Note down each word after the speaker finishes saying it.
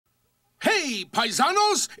Hey,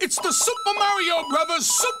 paisanos, it's the Super Mario Brothers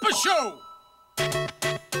Super Show!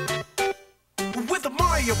 With the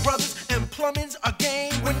Mario Brothers and plumbing's a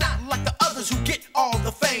game. We're not like the others who get all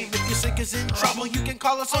the fame. If your sink is in trouble, you can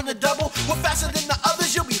call us on the double. We're faster than the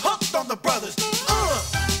others, you'll be hooked on the brothers.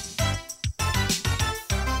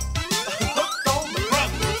 Hooked on the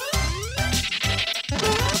brothers.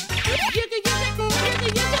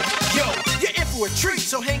 Yo, you're in for a treat,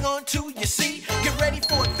 so hang on to your seat. Get ready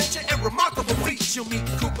for adventure and remarkable feats. You'll meet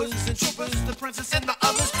Koopas and Troopers, the princess and the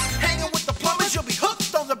others. Hanging with the plumbers, you'll be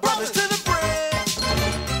hooked on the brothers. To the bridge.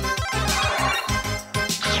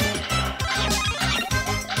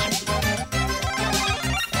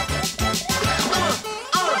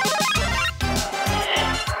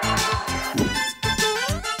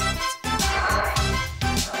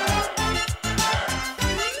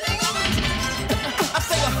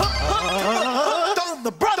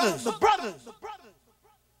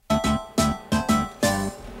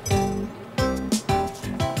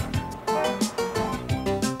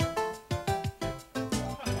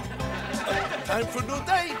 Time for a new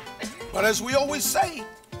day. But as we always say,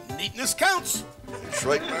 neatness counts. That's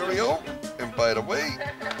right, Mario. And by the way, you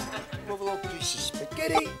have a little piece of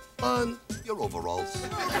spaghetti on your overalls.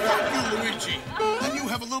 Thank you, Luigi. And you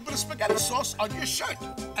have a little bit of spaghetti sauce on your shirt,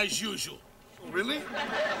 as usual. Really?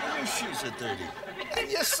 Your shoes are dirty. And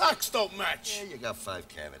your socks don't match. Yeah, you got 5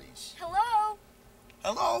 cavities. Hello?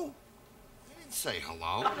 Hello? I didn't say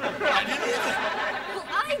hello. I didn't either. Well,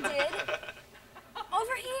 I did.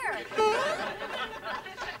 Over here.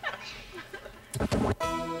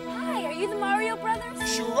 Hi, are you the Mario Brothers?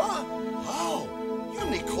 Sure are. Oh, you're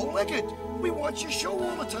Nicole Eggert. We watch your show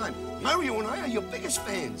all the time. Mario and I are your biggest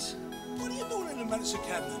fans. What are you doing in the medicine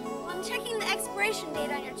cabinet? Well, I'm checking the expiration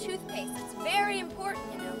date on your toothpaste. It's very important,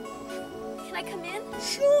 you know. Can I come in?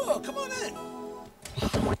 Sure, come on in.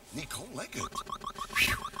 Nicole Eggert.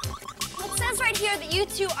 Well, it says right here that you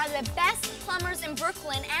two are the best plumbers in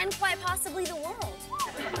Brooklyn and quite possibly the world.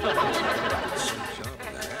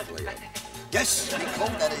 Yes, Nicole,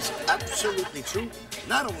 that is absolutely true.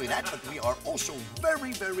 Not only that, but we are also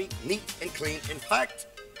very, very neat and clean. In fact,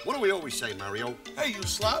 what do we always say, Mario? Hey, you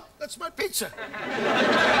slob, that's my pizza.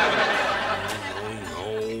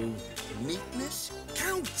 No. Neatness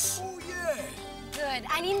counts. Oh, yeah. Good.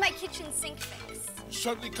 I need my kitchen sink fixed. You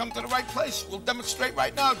certainly come to the right place. We'll demonstrate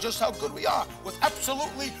right now just how good we are, with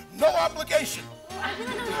absolutely no obligation. Well, I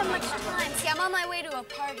really don't have much time. See, I'm on my way to a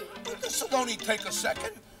party. This will only take a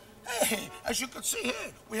second. Hey, as you can see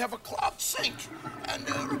here, we have a clogged sink. And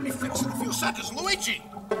it'll be fixed in a few seconds. Luigi!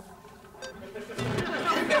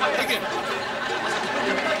 Take it.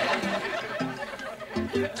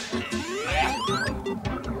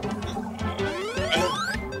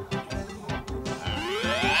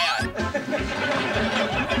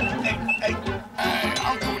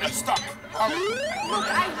 I'll do it. It's stuck. Look,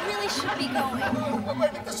 I really should be going. Wait a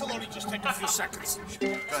minute. This will only just take a few seconds.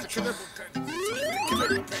 Gotcha.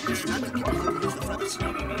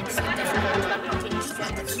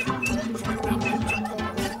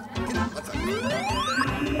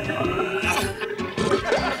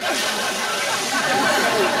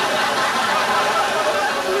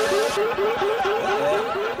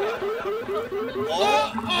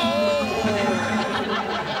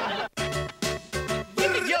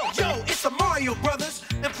 It's the Mario Brothers,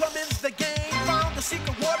 and plumbing's the game. Found the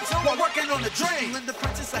secret water zone while working on the drain. Lend the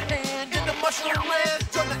princess a hand in the mushroom land.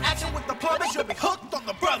 Join the action with the plumbers, you'll be hooked on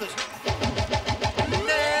the brothers.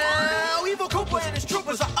 Now, evil Koopa and his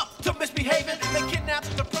troopers are up to misbehaving. They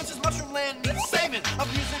kidnapped the princess, mushroom land needs saving.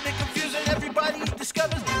 Abusing and confusing, everybody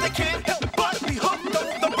discovers they can't help but be hooked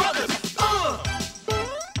on the brothers.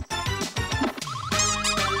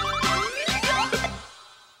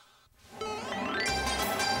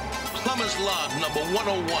 Plumber's Log number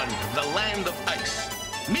 101, the Land of Ice.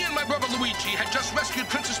 Me and my brother Luigi had just rescued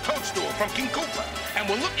Princess Toadstool from King Koopa, and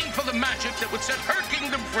we're looking for the magic that would set her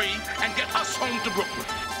kingdom free and get us home to Brooklyn.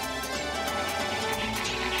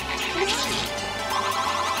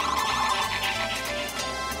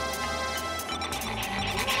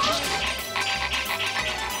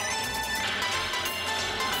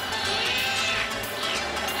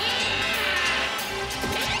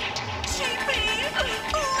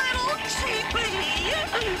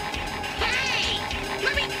 Hey!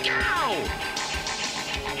 Let me go!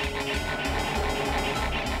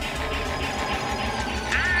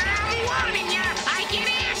 I'm warning you! I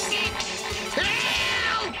get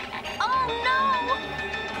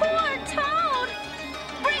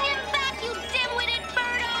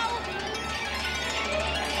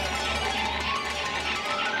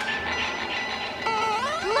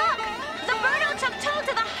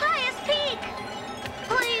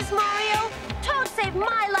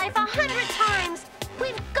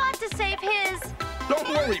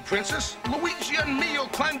worry, Princess. Luigi and me will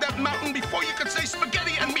climb that mountain before you could say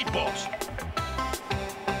spaghetti and meatballs.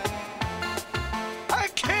 I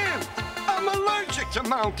can't. I'm allergic to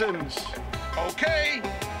mountains. Okay,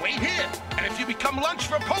 wait here. And if you become lunch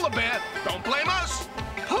for a polar bear, don't blame us.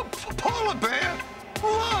 Polar bear?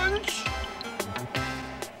 Lunch?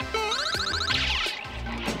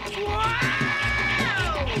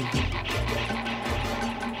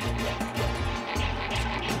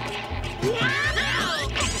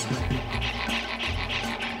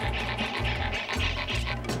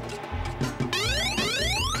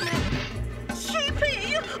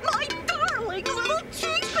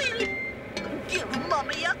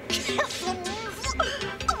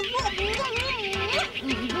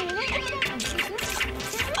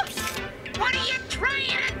 What are you trying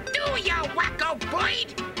to do, you wacko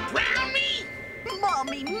blade? Drown me?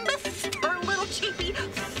 Mommy missed her little cheapie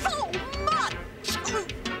so much.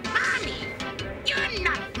 Mommy? You're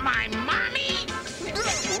not my mommy.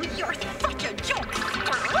 Oh, you're such a joke.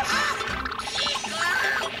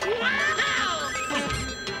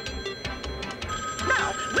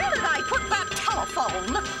 Now, where did I put that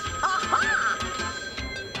telephone? Aha!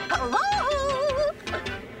 Hello?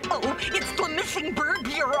 Oh, it's the Missing Bird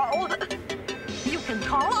Bureau. You can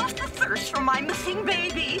call off the search for my missing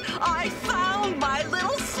baby. I found my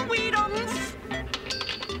little sweetums.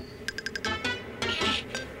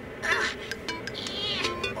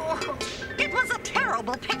 It was a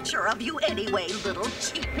terrible picture of you anyway, little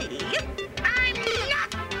cheapie. I'm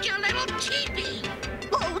not your little cheapie.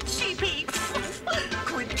 Oh, cheapie.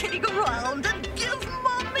 Quit kidding around and give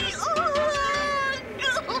Mommy a hug.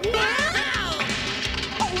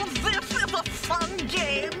 Oh, this is a fun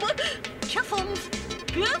game. Kiss-ums,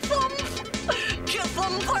 kiss-ums,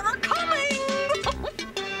 kiss-ums are coming.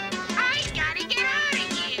 I gotta get out of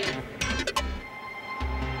here.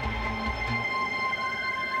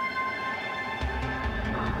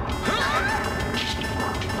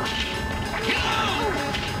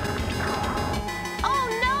 Oh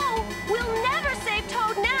no! We'll never save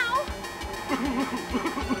Toad now!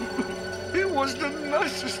 He was the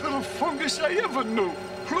nicest little fungus I ever knew.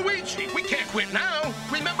 Luigi, we can't quit now.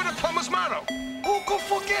 Remember the plumber's motto. Who could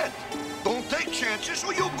forget? Don't take chances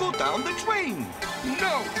or you'll go down the drain.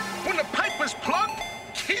 No, when the pipe is plugged,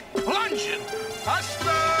 keep plunging.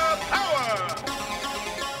 Hasta power!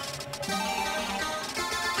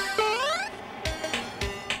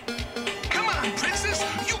 Come on, Princess,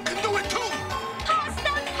 you can do it too.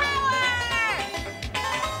 Hasta power!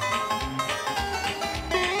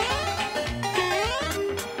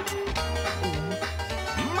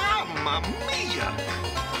 Mamma mia!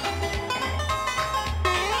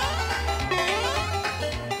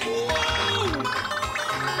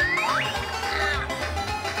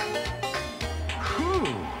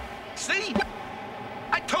 See?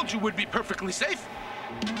 I told you we'd be perfectly safe.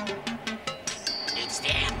 It's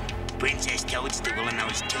them. Princess Toadstool and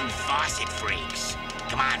those two faucet freaks.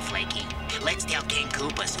 Come on, Flaky. Let's tell King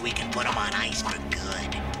Koopa so we can put him on ice for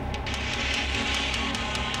good.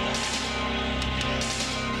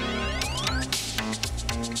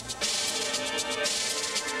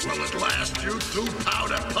 Well, at last, you two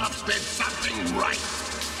powder puffs did something right.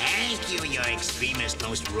 Thank you, your extremist,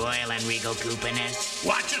 most royal and regal Koopaness.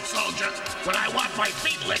 Watch it, soldier. When I want my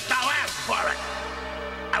feet licked, I'll ask for it.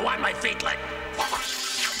 I want my feet licked.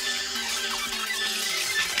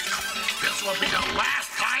 This will be the last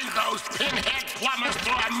time those pinhead plumbers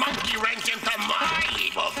throw a monkey wrench into my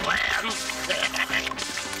evil plans.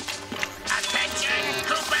 Attention,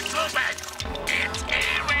 Koopa Troopers! It's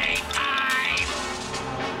airing time!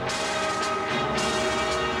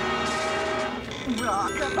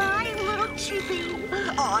 Rock-a-bye, little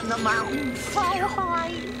cheapie, on the mountain so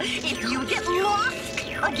high. If you get lost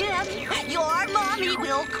again, your mommy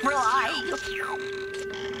will cry.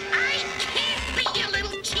 I can't be your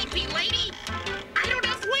little cheapie lady. I don't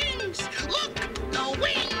have wings. Look, no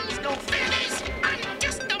wings, no feathers. I'm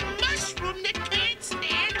just a mushroom that can't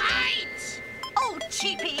stand heights. Oh,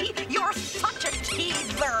 cheapie, you're such a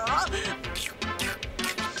teaser.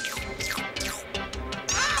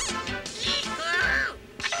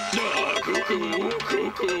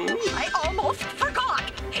 I almost forgot.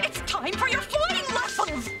 It's time for your flying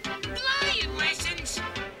lessons. Flying lessons?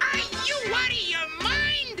 Are you out of your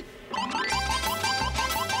mind?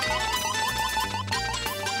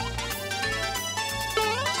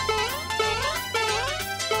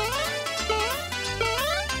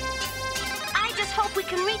 I just hope we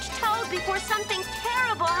can reach Toad before something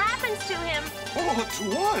terrible happens to him. Oh, it's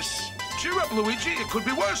worse. Cheer up, Luigi. It could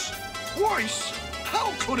be worse. Worse?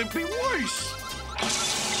 How could it be worse?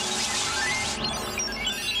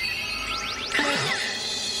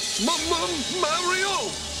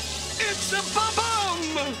 Mario! It's a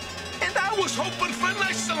bomb! And I was hoping for a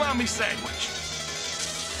nice salami sandwich.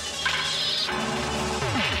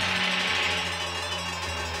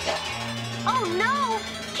 Oh no!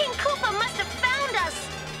 King Koopa must have found us!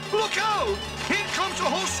 Look out! Here comes a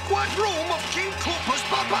whole squadron of King Koopa's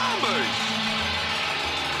bombers!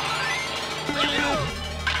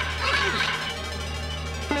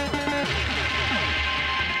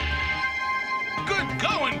 Good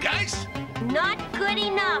going, guys. Not good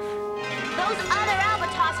enough. Those other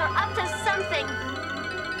Albatos are up to something.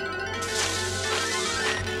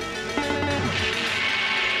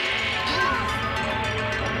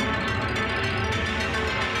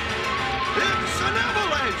 It's an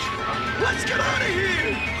avalanche! Let's get out of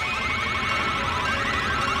here!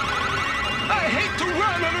 I hate to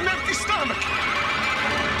run on an empty stomach.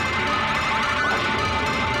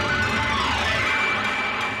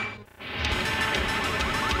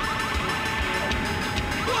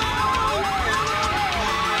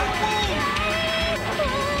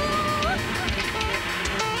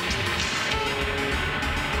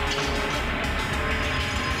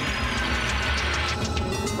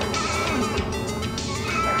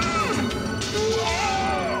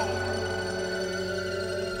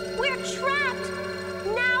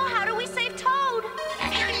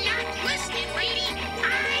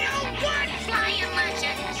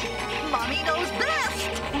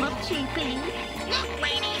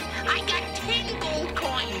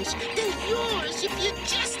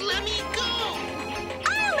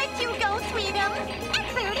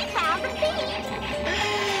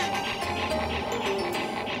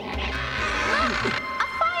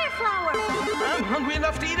 Hungry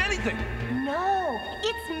enough to eat anything. No,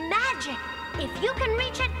 it's magic. If you can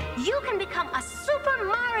reach it, you can become a Super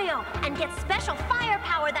Mario and get special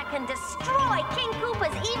firepower that can destroy King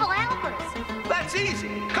Koopa's evil helpers. That's easy.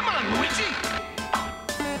 Come on, Luigi.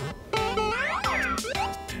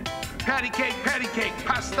 Patty cake,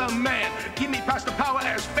 pasta man. Give me pasta power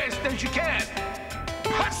as fast as you can.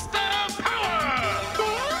 Pasta power!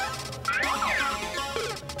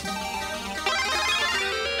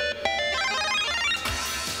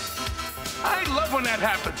 I love when that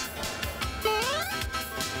happens.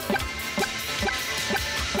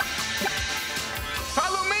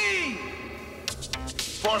 Follow me!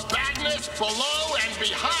 For badness below and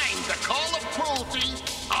behind the call of cruelty,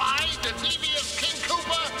 I, the devious King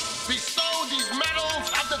Koopa, bestow these medals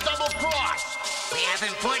of the double cross. We have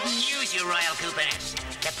important news, you royal Koopaness.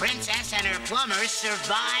 The princess and her plumbers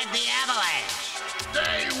survived the avalanche.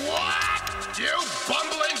 They what? You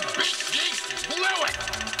bumbling beak geeks blew it!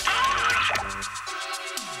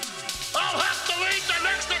 I'll have to lead the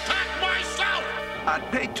next attack myself!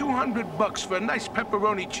 I'd pay $200 for a nice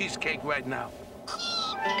pepperoni cheesecake right now.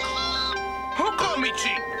 Who called me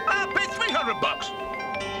cheap? I'll pay $300.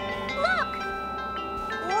 Look!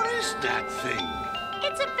 What is that thing?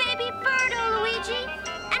 It's a baby birdo, Luigi,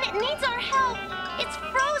 and it needs our help. It's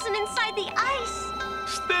frozen inside the ice.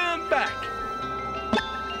 Stand back.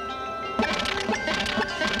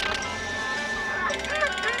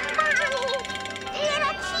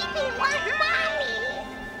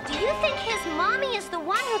 Do you think his mommy is the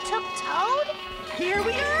one who took Toad? Here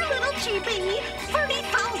we are, little cheapie.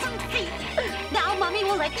 30,000 feet. Now Mommy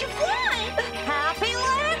will let you fly. Happy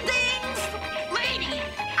landings. Lady,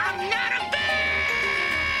 I'm not a bird!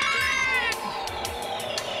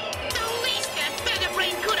 The least that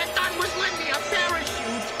Featherbrain could have done was lend me a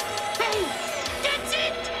parachute. Hey, that's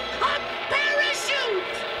it! A parachute!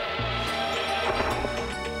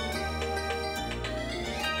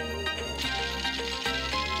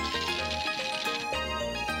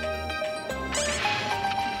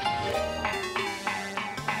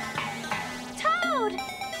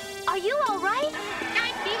 Are you all right?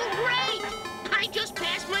 I feel great! I just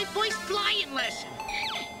passed my first flying lesson.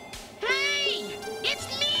 Hey! It's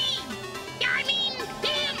me! I mean,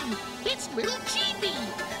 him! It's little Cheepy,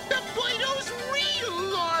 the Birdo's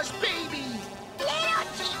real lost baby! Little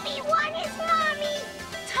Cheepy won his mommy!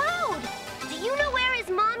 Toad, do you know where his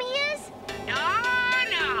mommy is? Oh,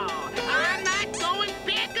 no! I'm not going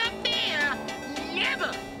back up there!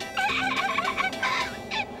 Never!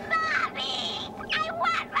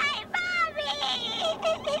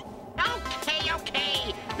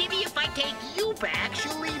 Okay. Maybe if I take you back,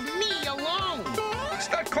 she'll leave me alone.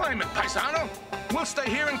 Start climbing, Paisano. We'll stay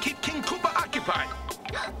here and keep King Koopa occupied.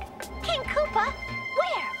 King Koopa?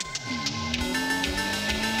 Where?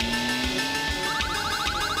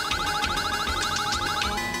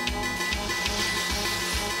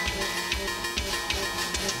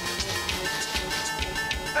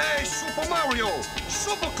 Hey, Super Mario!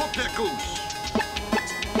 Super Cook that goose!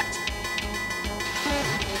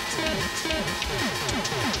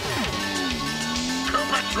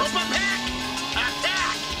 Koopa Troopa Pack,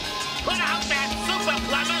 attack! Put out that Super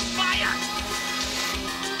Plumber's fire!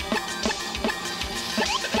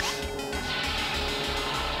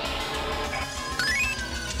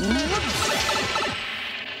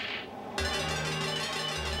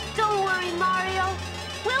 Don't worry, Mario.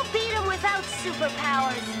 We'll beat him without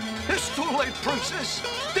superpowers. It's too late, Princess.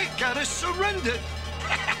 They got us surrendered.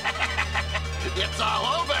 It's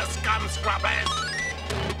all over, scum scrubbers!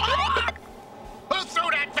 Oh! Who threw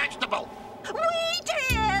that vegetable? We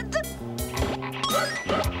did!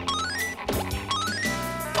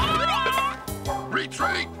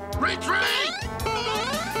 Retreat! Retreat!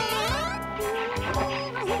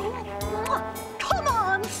 Come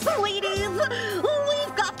on, sweeties.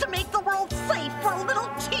 We've got to make the world safe for a little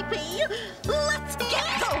teepee. Let's get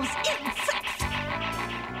those insects.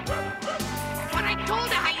 When I told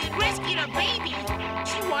her how you'd rescued a baby,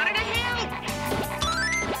 she wanted to help.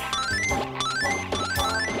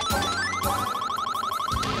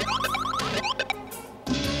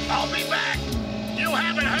 I'll be back! You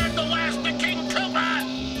haven't heard the last of King Koopa!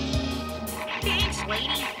 Thanks,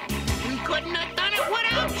 lady. We couldn't have done it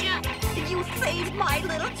without you. You saved my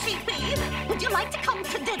little teepee. Would you like to come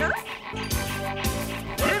to dinner?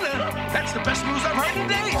 Dinner? That's the best news I've heard in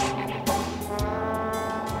days.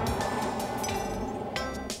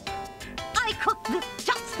 I cooked this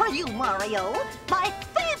just for you, Mario. My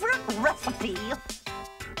favorite recipe.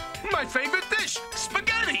 My favorite dish,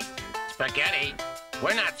 spaghetti. Spaghetti?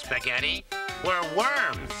 We're not spaghetti. We're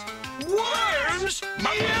worms. Worms?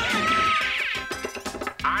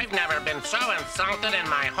 I've never been so insulted in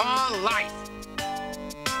my whole life.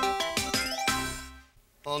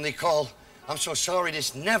 Oh, Nicole, I'm so sorry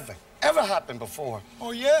this never, ever happened before.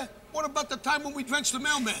 Oh, yeah? What about the time when we drenched the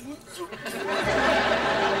mailman?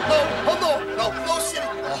 No, silly.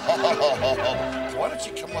 So why don't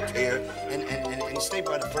you come up here and stay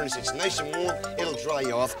by the furnace? It's nice and warm. It'll dry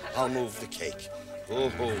you off. I'll move the cake.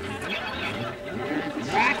 Oh.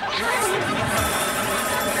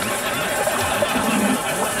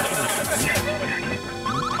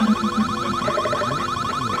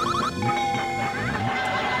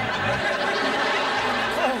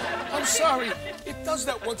 I'm sorry. It does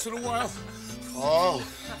that once in a while. Oh,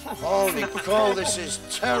 Nicole, this is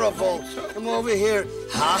terrible. Come over here.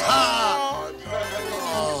 Ha ha!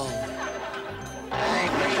 Oh. Hey,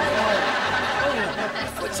 Nicole.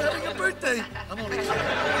 What's having a birthday? I'm only kidding. Oh,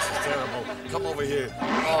 this is terrible. Come over here.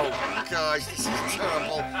 Oh, gosh, this is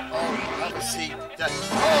terrible. Oh, have a seat. No.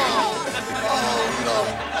 Oh,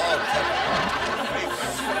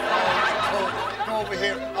 Nicole, go over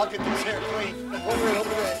here. I'll get the chair clean. Over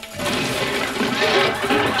there.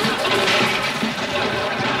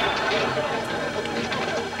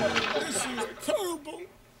 This is terrible.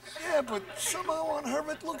 Yeah, but somehow on her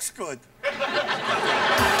it looks good.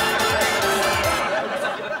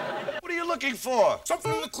 What are you looking for?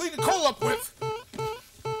 Something to clean the coal up with.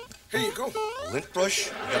 Here you go. A lint brush?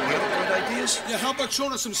 You got any other good ideas? Yeah, how about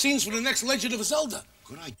showing us some scenes for the next Legend of Zelda?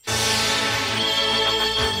 Good idea.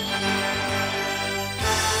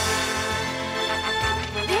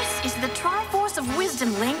 This is the Triforce of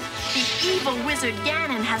Wisdom, Link. The evil wizard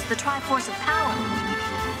Ganon has the Triforce of Power.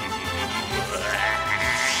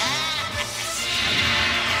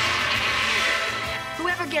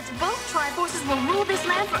 Whoever gets both Triforces will rule this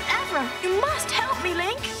land forever. You must help me,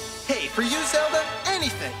 Link. Hey, for you, Zelda,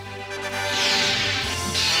 anything.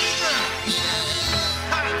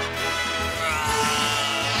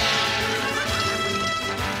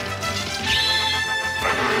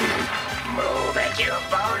 Move it, you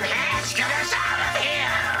boneheads! Get us out of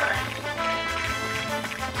here!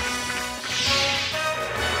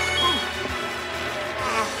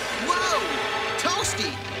 Whoa!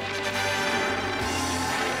 Toasty!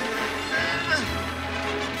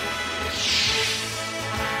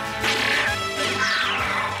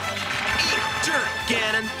 Eat dirt,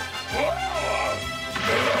 Ganon!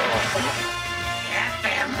 Get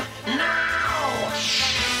them now!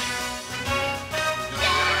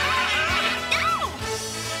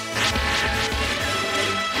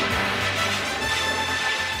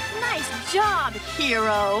 Nice job,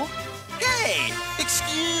 hero. Hey!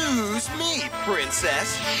 Excuse me,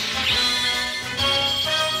 princess.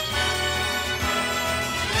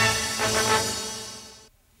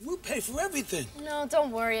 We'll pay for everything. No,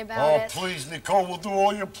 don't worry about it. Oh, please, Nicole, we'll do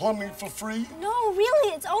all your plumbing for free. No,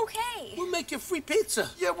 really, it's okay. We'll make you free pizza.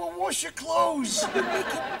 Yeah, we'll wash your clothes. We'll make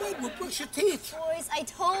your bed. We'll brush your teeth. Boys, I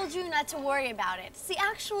told you not to worry about it. See,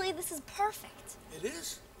 actually, this is perfect. It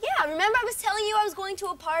is? Yeah, remember I was telling you I was going to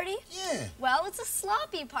a party? Yeah. Well, it's a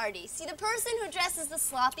sloppy party. See, the person who dresses the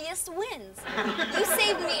sloppiest wins. You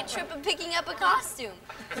saved me a trip of picking up a costume.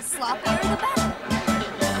 The sloppier, the better.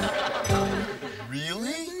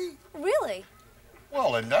 Really? Really?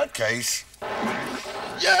 Well, in that case...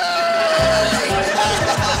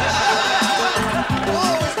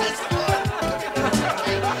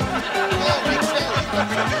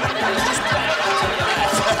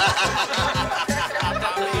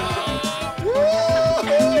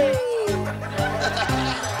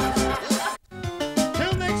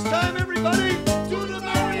 Till next time, everybody, do the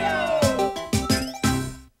Mario!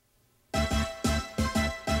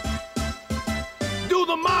 Do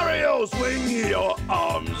the Mario! Swing your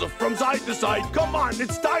arms from side to side. Come on,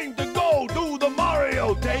 it's time to go. Do the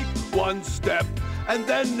Mario. Take one step, and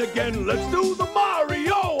then again. Let's do the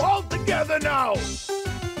Mario all together now.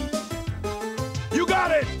 You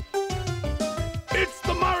got it. It's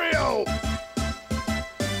the Mario.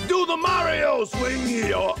 Do the Mario. Swing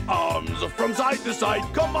your arms from side to side.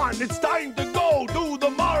 Come on, it's time to go. Do the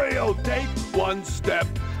Mario. Take one step,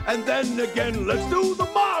 and then again. Let's do the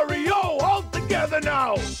Mario all together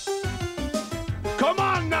now. Come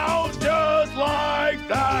on now, just like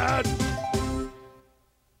that.